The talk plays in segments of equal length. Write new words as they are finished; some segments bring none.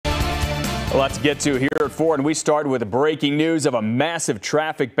A lot to get to here at 4, and we start with breaking news of a massive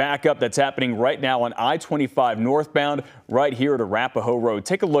traffic backup that's happening right now on I-25 northbound right here at Arapahoe Road.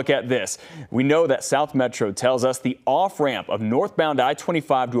 Take a look at this. We know that South Metro tells us the off-ramp of northbound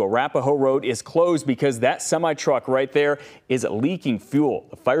I-25 to Arapahoe Road is closed because that semi-truck right there is leaking fuel.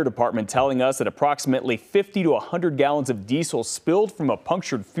 The fire department telling us that approximately 50 to 100 gallons of diesel spilled from a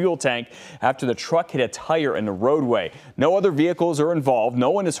punctured fuel tank after the truck hit a tire in the roadway. No other vehicles are involved. No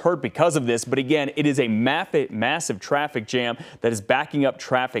one is hurt because of this. But again, it is a massive traffic jam that is backing up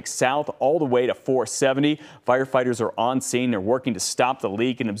traffic south all the way to 470. Firefighters are on scene. They're working to stop the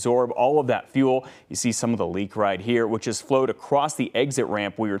leak and absorb all of that fuel. You see some of the leak right here, which has flowed across the exit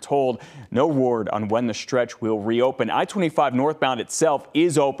ramp. We are told no word on when the stretch will reopen. I-25 northbound itself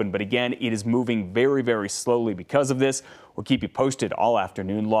is open, but again, it is moving very slowly because of this. We'll keep you posted all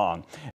afternoon long.